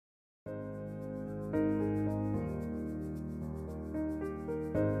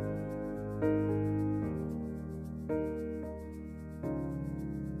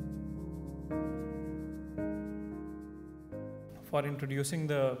For introducing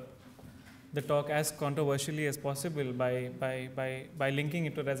the talk as controversially as possible by linking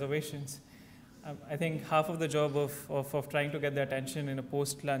it to reservations. I think half of the job of trying to get the attention in a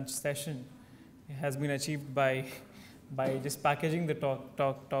post-lunch session has been achieved by just packaging the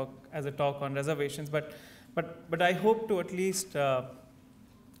talk as a talk on reservations. But I hope to at least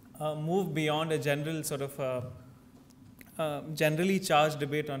move beyond a general sort of generally charged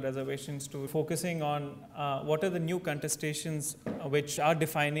debate on reservations to focusing on what are the new contestations which are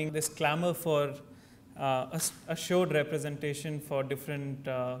defining this clamor for assured representation for different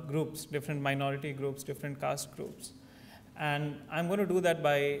groups, different minority groups, different caste groups. And I'm going to do that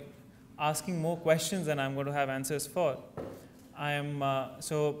by asking more questions than I'm going to have answers for. I am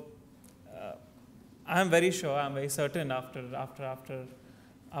very sure, I'm very certain after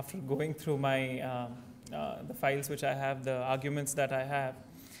going through my the files which I have, the arguments that I have,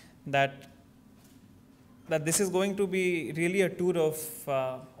 that this is going to be really a tour of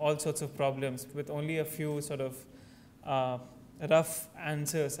all sorts of problems with only a few sort of rough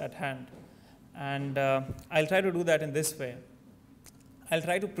answers at hand. And I'll try to do that in this way. I'll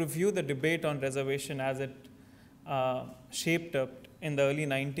try to preview the debate on reservation as it shaped up in the early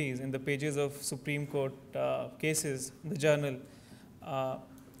 90s in the pages of Supreme Court cases, the journal,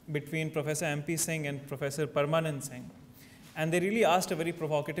 between Professor M.P. Singh and Professor Parmanand Singh. And they really asked a very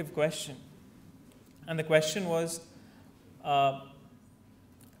provocative question. And the question was,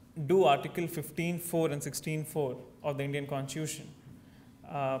 do Article 15.4 and 16.4 of the Indian Constitution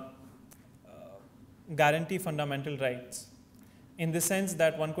guarantee fundamental rights, in the sense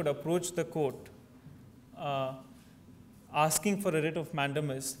that one could approach the court asking for a writ of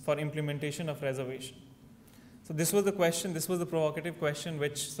mandamus for implementation of reservation. So this was the question, this was the provocative question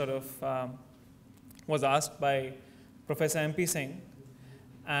which sort of was asked by Professor M.P. Singh,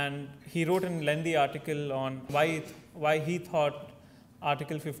 and he wrote a lengthy article on why he thought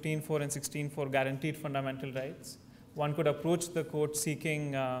Article 15.4 and 16.4 guaranteed fundamental rights. One could approach the court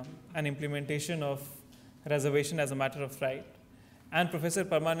seeking an implementation of reservation as a matter of right, and Professor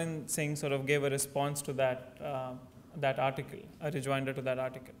Parmanand Singh sort of gave a response to that article, a rejoinder to that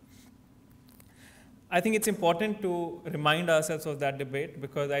article. I think it's important to remind ourselves of that debate,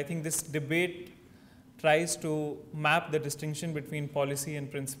 because I think this debate tries to map the distinction between policy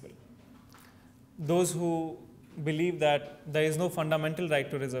and principle. Those who believe that there is no fundamental right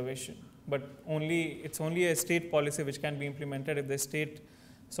to reservation, but it's only a state policy which can be implemented if the state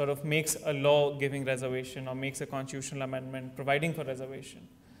sort of makes a law giving reservation or makes a constitutional amendment providing for reservation.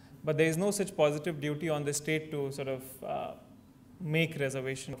 But there is no such positive duty on the state to sort of make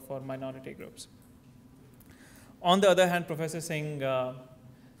reservation for minority groups. On the other hand, Professor Singh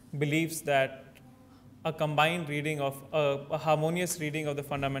believes that a combined reading of a harmonious reading of the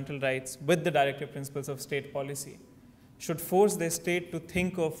fundamental rights with the directive principles of state policy should force the state to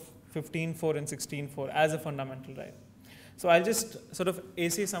think of 15.4 and 16.4 as a fundamental right. So I'll just sort of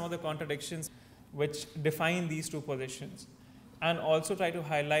essay some of the contradictions which define these two positions, and also try to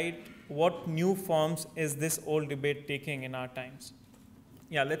highlight what new forms is this old debate taking in our times.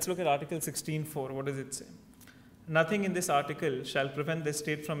 Yeah, let's look at Article 16.4. What does it say? Nothing in this article shall prevent the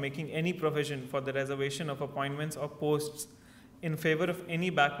state from making any provision for the reservation of appointments or posts in favor of any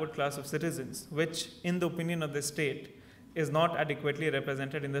backward class of citizens, which, in the opinion of the state, is not adequately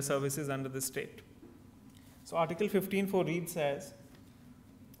represented in the services under the state. So Article 15.4 reads as,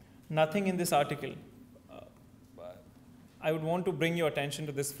 nothing in this article, I would want to bring your attention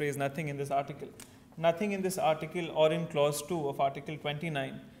to this phrase, nothing in this article. Nothing in this article or in clause 2 of Article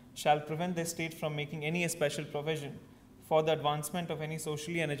 29 shall prevent the state from making any special provision for the advancement of any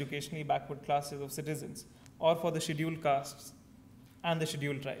socially and educationally backward classes of citizens, or for the scheduled castes and the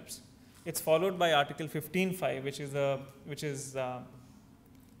scheduled tribes. It's followed by Article 15.5, which is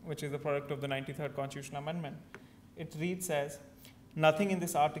the product of the 93rd Constitutional Amendment. It reads as, nothing in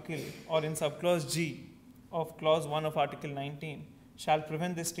this article or in subclause G of clause 1 of Article 19 shall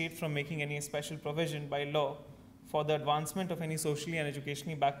prevent the state from making any special provision by law for the advancement of any socially and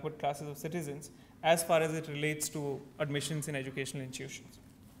educationally backward classes of citizens as far as it relates to admissions in educational institutions.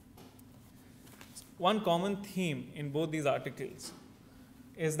 One common theme in both these articles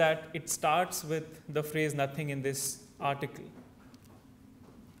is that it starts with the phrase, nothing in this article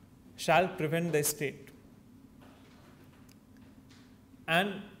shall prevent the state.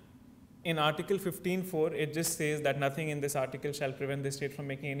 And in Article 15.4, it just says that nothing in this article shall prevent the state from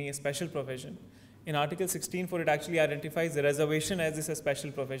making any special provision. In Article 16.4, it actually identifies the reservation as this a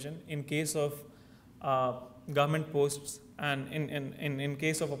special provision in case of government posts and in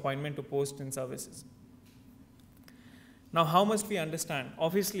case of appointment to posts in services. Now, how must we understand?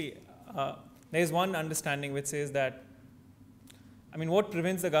 Obviously, there is one understanding which says that, I mean, what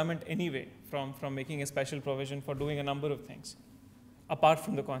prevents the government anyway from making a special provision for doing a number of things, apart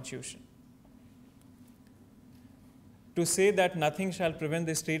from the Constitution? To say that nothing shall prevent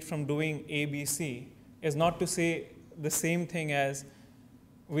the state from doing A, B, C is not to say the same thing as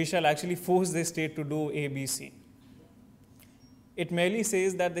we shall actually force the state to do A, B, C. It merely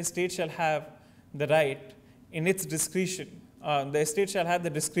says that the state shall have the right in its discretion, the state shall have the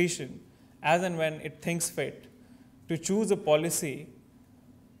discretion as and when it thinks fit to choose a policy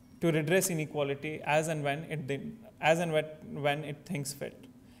to redress inequality as and when it thinks fit.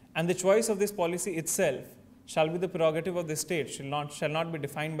 And the choice of this policy itself shall be the prerogative of the state, shall not be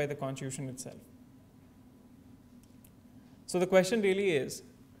defined by the Constitution itself. So the question really is,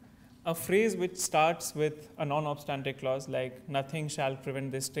 a phrase which starts with a non-obstante clause like nothing shall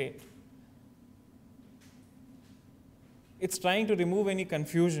prevent the state, it's trying to remove any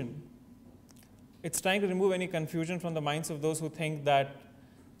confusion. It's trying to remove any confusion from the minds of those who think that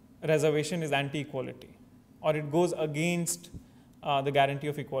reservation is anti-equality or it goes against the guarantee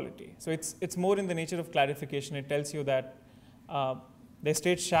of equality. So it's more in the nature of clarification. It tells you that the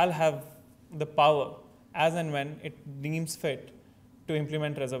state shall have the power as and when it deems fit to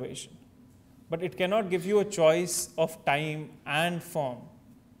implement reservation. But it cannot give you a choice of time and form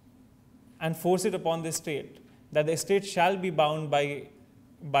and force it upon the state that the state shall be bound by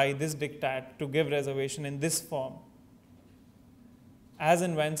this diktat to give reservation in this form as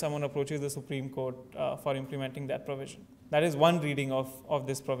and when someone approaches the Supreme Court for implementing that provision. That is one reading of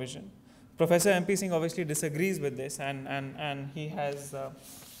this provision. Professor MP Singh obviously disagrees with this, and he has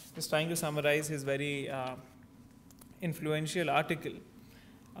is trying to summarize his very influential article.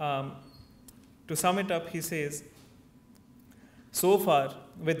 To sum it up, he says, so far,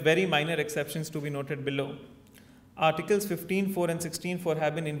 with very minor exceptions to be noted below, Articles 15.4 and 16.4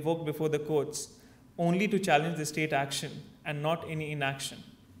 have been invoked before the courts only to challenge the state action and not any inaction.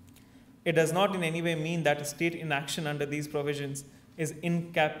 It does not in any way mean that a state inaction under these provisions is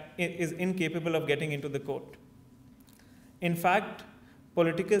incapable of getting into the court. In fact,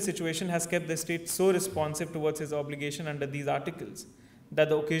 political situation has kept the state so responsive towards its obligation under these articles that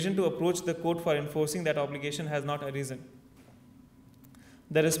the occasion to approach the court for enforcing that obligation has not arisen.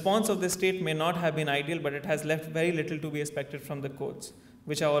 The response of the state may not have been ideal, but it has left very little to be expected from the courts,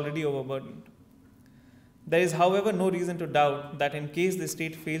 which are already overburdened. There is, however, no reason to doubt that in case the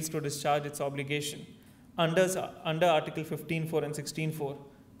state fails to discharge its obligation under Article 15.4 and 16.4,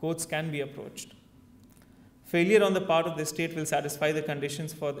 courts can be approached. Failure on the part of the state will satisfy the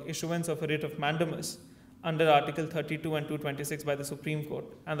conditions for the issuance of a writ of mandamus under Article 32 and 226 by the Supreme Court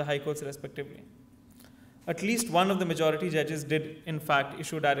and the High Courts respectively. At least one of the majority judges did, in fact,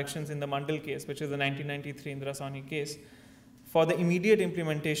 issue directions in the Mandal case, which is the 1993 Indira Sawhney case, for the immediate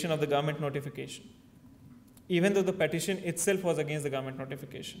implementation of the government notification, even though the petition itself was against the government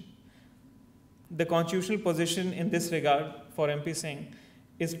notification. The constitutional position in this regard for MP Singh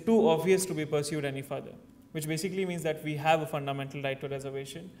is too obvious to be pursued any further, which basically means that we have a fundamental right to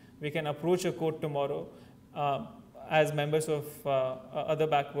reservation. We can approach a court tomorrow as members of other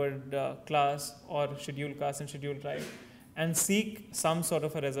backward class or scheduled caste and scheduled tribe and seek some sort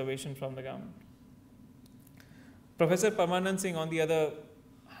of a reservation from the government. Professor Parmanand Singh, on the other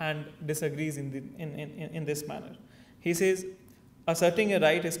hand, disagrees in this manner. He says, asserting a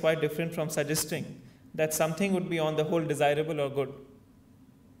right is quite different from suggesting that something would be on the whole desirable or good.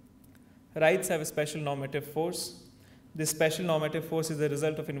 Rights have a special normative force. This special normative force is the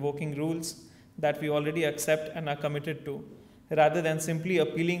result of invoking rules that we already accept and are committed to, rather than simply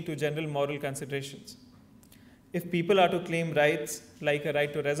appealing to general moral considerations. If people are to claim rights, like a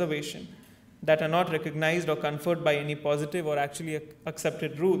right to reservation, that are not recognized or conferred by any positive or actually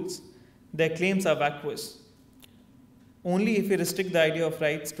accepted rules, their claims are vacuous. Only if we restrict the idea of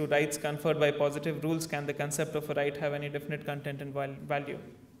rights to rights conferred by positive rules can the concept of a right have any definite content and value.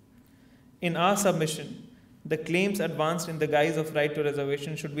 In our submission, the claims advanced in the guise of right to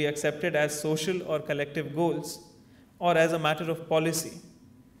reservation should be accepted as social or collective goals or as a matter of policy,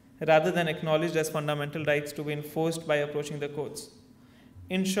 rather than acknowledged as fundamental rights to be enforced by approaching the courts.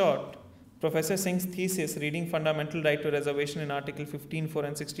 In short, Professor Singh's thesis reading fundamental right to reservation in Article 15.4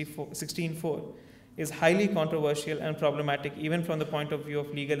 and 16.4 is highly controversial and problematic even from the point of view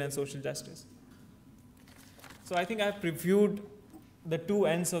of legal and social justice. So I think I have previewed the two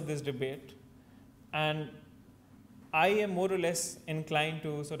ends of this debate, and I am more or less inclined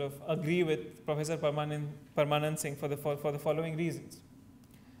to sort of agree with Professor Parmanand Singh for the following reasons.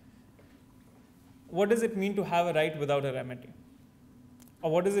 what does it mean to have a right without a remedy?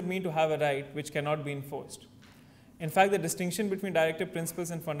 Or what does it mean to have a right which cannot be enforced? In fact, the distinction between directive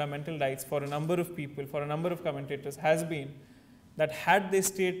principles and fundamental rights for a number of people, for a number of commentators, has been that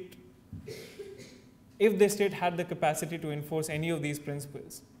if the state had the capacity to enforce any of these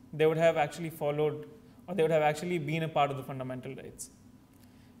principles, they would have actually followed, or they would have actually been a part of the fundamental rights.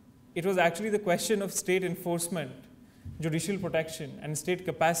 It was actually the question of state enforcement, judicial protection, and state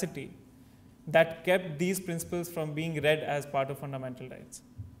capacity that kept these principles from being read as part of fundamental rights.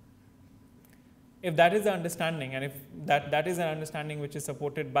 If that is the understanding, and if that is an understanding which is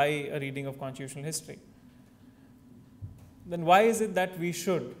supported by a reading of constitutional history, then why is it that we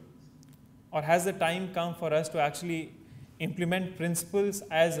should, or has the time come for us to actually implement principles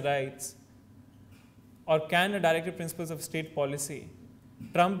as rights, or can the directive principles of state policy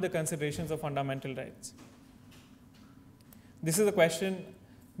trump the considerations of fundamental rights? This is a question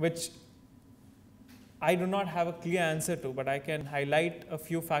which I do not have a clear answer to, but I can highlight a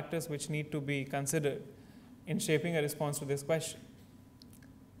few factors which need to be considered in shaping a response to this question.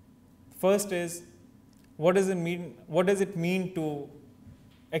 First is, what does it mean to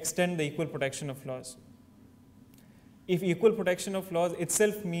extend the equal protection of laws? If equal protection of laws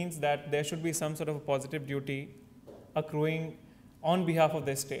itself means that there should be some sort of a positive duty accruing on behalf of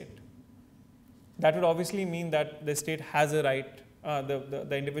the state, that would obviously mean that the state has a right,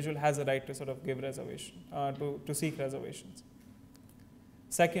 the individual has a right to sort of give reservation, to seek reservations.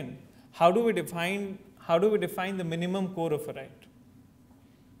 Second, how do we define the minimum core of a right?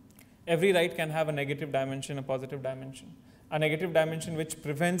 Every right can have a negative dimension, a positive dimension. A negative dimension which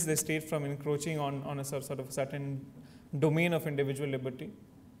prevents the state from encroaching on a sort of certain domain of individual liberty,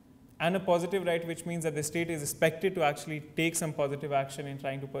 and a positive right which means that the state is expected to actually take some positive action in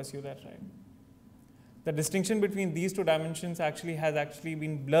trying to pursue that right. The distinction between these two dimensions has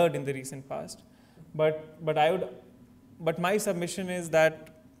been blurred in the recent past, but my submission is that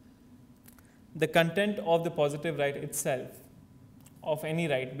the content of the positive right itself, of any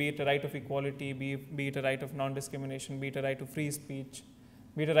right, be it a right of equality, be it a right of non-discrimination, be it a right to free speech,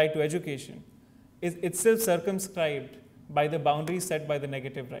 be it a right to education, is itself circumscribed by the boundaries set by the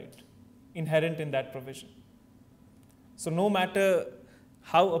negative right, inherent in that provision. So no matter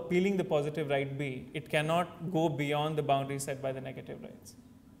how appealing the positive right be, it cannot go beyond the boundaries set by the negative rights.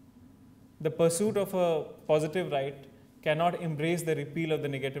 The pursuit of a positive right cannot embrace the repeal of the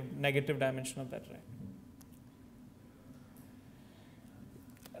negative dimension of that right.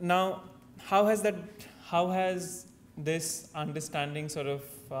 Now, how has this understanding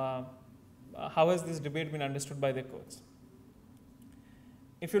how has this debate been understood by the courts?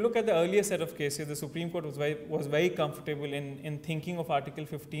 If you look at the earlier set of cases, the Supreme Court was very comfortable in thinking of Article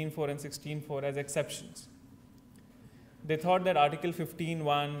 15.4 and 16.4 as exceptions. They thought that Article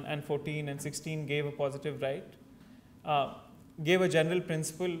 15.1 and 14 and 16 gave a positive right, gave a general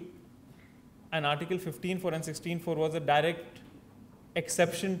principle, and Article 15.4 and 16.4 was a direct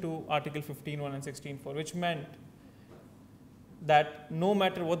exception to Article 15.1 and 16.4, which meant that no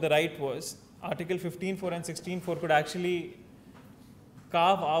matter what the right was, Article 15.4 and 16.4 could actually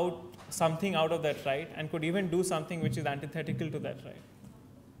carve out something out of that right and could even do something which is antithetical to that right.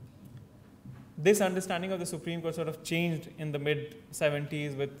 This understanding of the Supreme Court sort of changed in the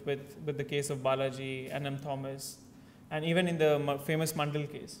mid-70s with the case of Balaji, N.M. Thomas, and even in the famous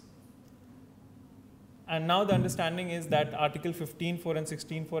Mandal case. And now the understanding is that Article 15.4 and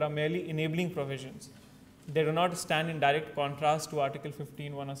 16.4 are merely enabling provisions. They do not stand in direct contrast to Article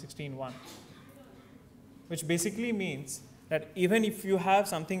 15.1 or 16.1, which basically means that even if you have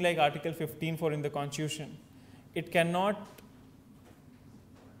something like Article 15.4 in the Constitution, it cannot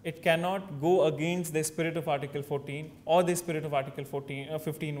go against the spirit of Article 14 or the spirit of Article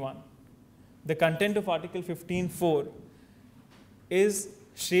 15.1. The content of Article 15.4 is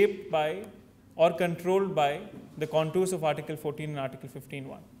shaped by or controlled by the contours of Article 14 and Article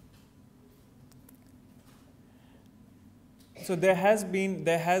 15.1. So there has been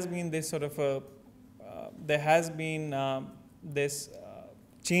this sort of this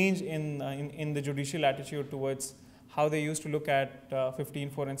change in the judicial attitude towards how they used to look at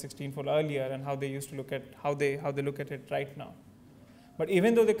 15.4 and 16.4 earlier, and how they used to look at how they look at it right now. But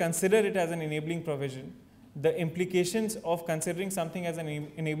even though they consider it as an enabling provision, the implications of considering something as an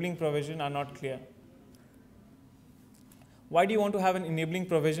enabling provision are not clear. Why do you want to have an enabling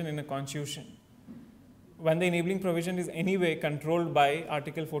provision in a constitution when the enabling provision is anyway controlled by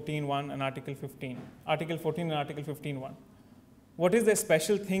Article 14.1 and Article 15, Article 14 and Article 15.1? What is the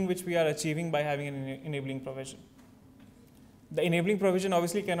special thing which we are achieving by having an enabling provision? The enabling provision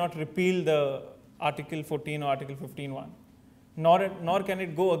obviously cannot repeal the Article 14 or Article 15.1. nor can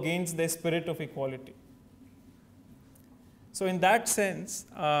it go against the spirit of equality. So in that sense,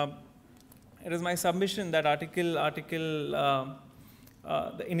 it is my submission that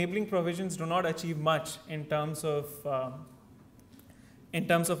the enabling provisions do not achieve much in terms of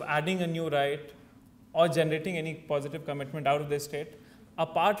adding a new right or generating any positive commitment out of the state,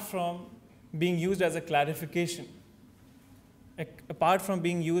 apart from being used as a clarification, apart from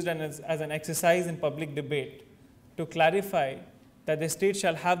being used as an exercise in public debate to clarify that the state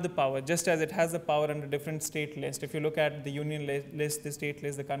shall have the power, just as it has the power under different state lists. If you look at the union list, the state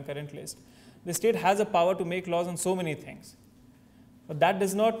list, the concurrent list, the state has a power to make laws on so many things. But that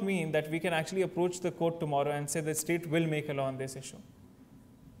does not mean that we can actually approach the court tomorrow and say the state will make a law on this issue,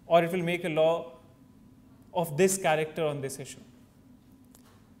 or it will make a law of this character on this issue.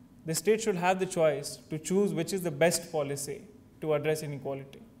 The state should have the choice to choose which is the best policy to address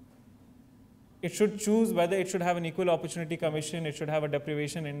inequality. It should choose whether it should have an equal opportunity commission, it should have a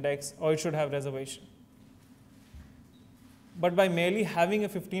deprivation index, or it should have reservation. But by merely having a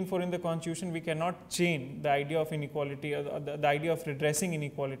 15(4) in the constitution, we cannot chain the idea of inequality, or the idea of redressing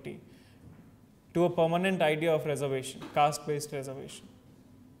inequality, to a permanent idea of reservation, caste-based reservation.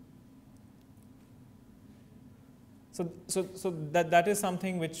 So that is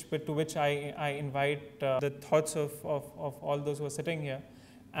something to which I invite the thoughts of all those who are sitting here.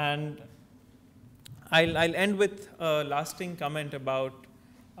 And I'll end with a lasting comment about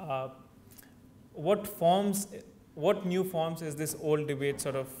what new forms is this old debate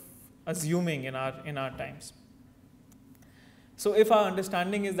sort of assuming in our times. So if our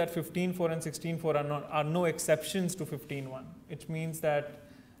understanding is that 15(4) and 16(4) are no exceptions to 15(1), it means that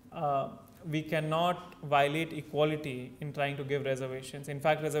we cannot violate equality in trying to give reservations. In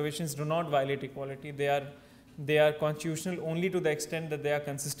fact, reservations do not violate equality. They are constitutional only to the extent that they are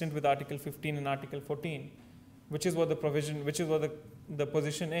consistent with Article 15 and Article 14, which is what the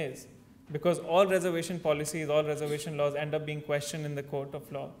position is. Because all reservation policies, all reservation laws end up being questioned in the court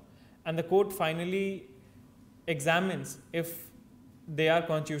of law. And the court finally examines if they are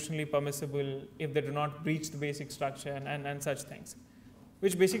constitutionally permissible, if they do not breach the basic structure and such things.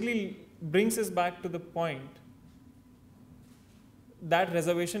 Which basically brings us back to the point that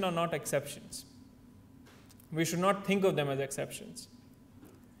reservations are not exceptions. We should not think of them as exceptions.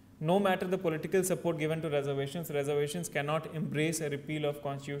 No matter the political support given to reservations, reservations cannot embrace a repeal of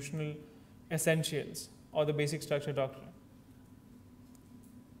constitutional essentials or the basic structure doctrine.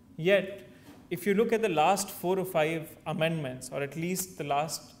 Yet, if you look at the last 4 or 5 amendments, or at least the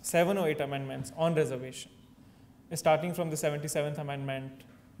last 7 or 8 amendments on reservation, starting from the 77th Amendment,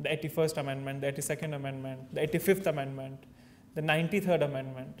 the 81st Amendment, the 82nd Amendment, the 85th Amendment, the 93rd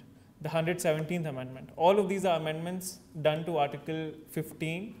Amendment, the 117th Amendment. All of these are amendments done to Article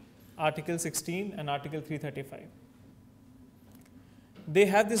 15, Article 16, and Article 335. They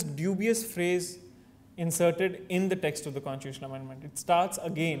have this dubious phrase inserted in the text of the constitutional amendment. It starts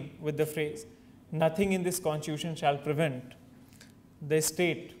again with the phrase, "Nothing in this constitution shall prevent the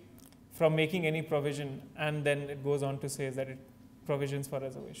state from making any provision," and then it goes on to say that provisions for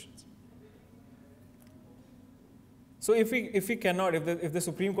reservations. So if the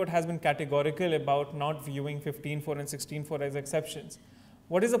Supreme Court has been categorical about not viewing 15(4) and 16(4) as exceptions,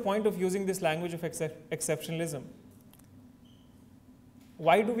 what is the point of using this language of exceptionalism?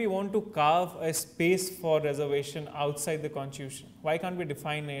 Why do we want to carve a space for reservation outside the Constitution? Why can't we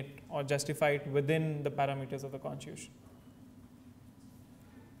define it or justify it within the parameters of the Constitution?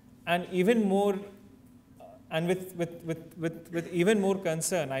 And even more, and with even more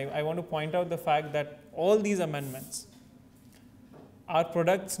concern, I want to point out the fact that all these amendments are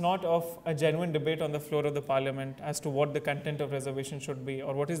products not of a genuine debate on the floor of the Parliament as to what the content of reservation should be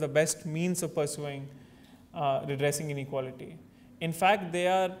or what is the best means of pursuing redressing inequality. In fact, they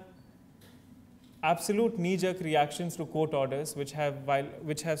are absolute knee-jerk reactions to court orders which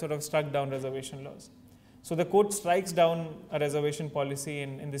have sort of struck down reservation laws. So the court strikes down a reservation policy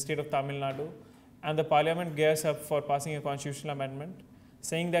in the state of Tamil Nadu, and the Parliament gears up for passing a constitutional amendment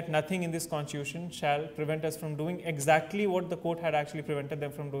saying that nothing in this constitution shall prevent us from doing exactly what the court had actually prevented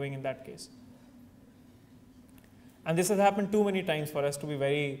them from doing in that case. And this has happened too many times for us to be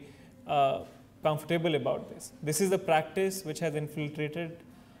very comfortable about this. This is the practice which has infiltrated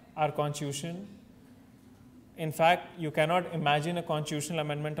our constitution. In fact, you cannot imagine a constitutional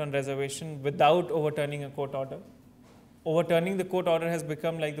amendment on reservation without overturning a court order. Overturning the court order has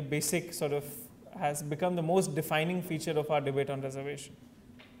become like the basic has become the most defining feature of our debate on reservation.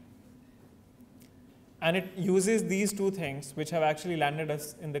 And it uses these two things which have actually landed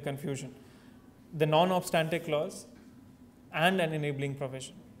us in the confusion: the non-obstante clause and an enabling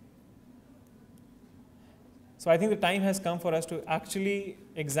provision. So I think the time has come for us to actually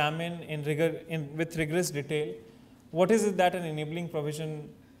examine with rigorous detail what is it that an enabling provision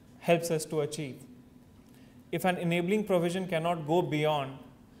helps us to achieve. If an enabling provision cannot go beyond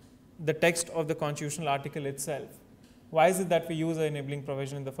the text of the constitutional article itself, why is it that we use an enabling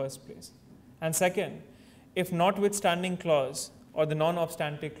provision in the first place? And second, if notwithstanding clause or the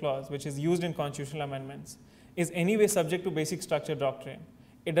non-obstante clause, which is used in constitutional amendments, is anyway subject to basic structure doctrine,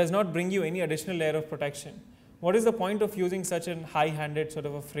 it does not bring you any additional layer of protection. What is the point of using such a high-handed sort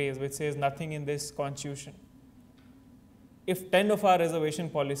of a phrase which says nothing in this constitution? If 10 of our reservation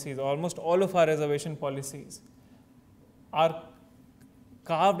policies, or almost all of our reservation policies, are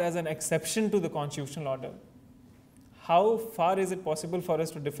carved as an exception to the constitutional order, how far is it possible for us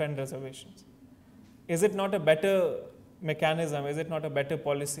to defend reservations? Is it not a better mechanism, is it not a better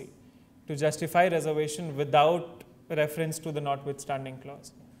policy to justify reservation without reference to the notwithstanding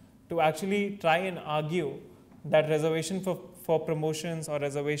clause? To actually try and argue that reservation for promotions or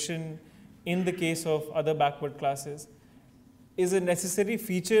reservation in the case of other backward classes is a necessary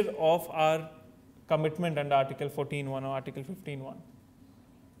feature of our commitment under Article 14.1 or Article 15.1?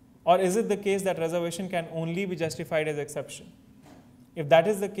 Or is it the case that reservation can only be justified as exception? If that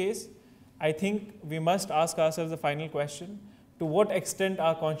is the case, I think we must ask ourselves the final question: to what extent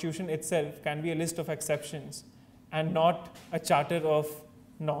our constitution itself can be a list of exceptions and not a charter of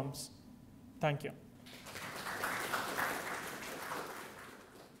norms? Thank you.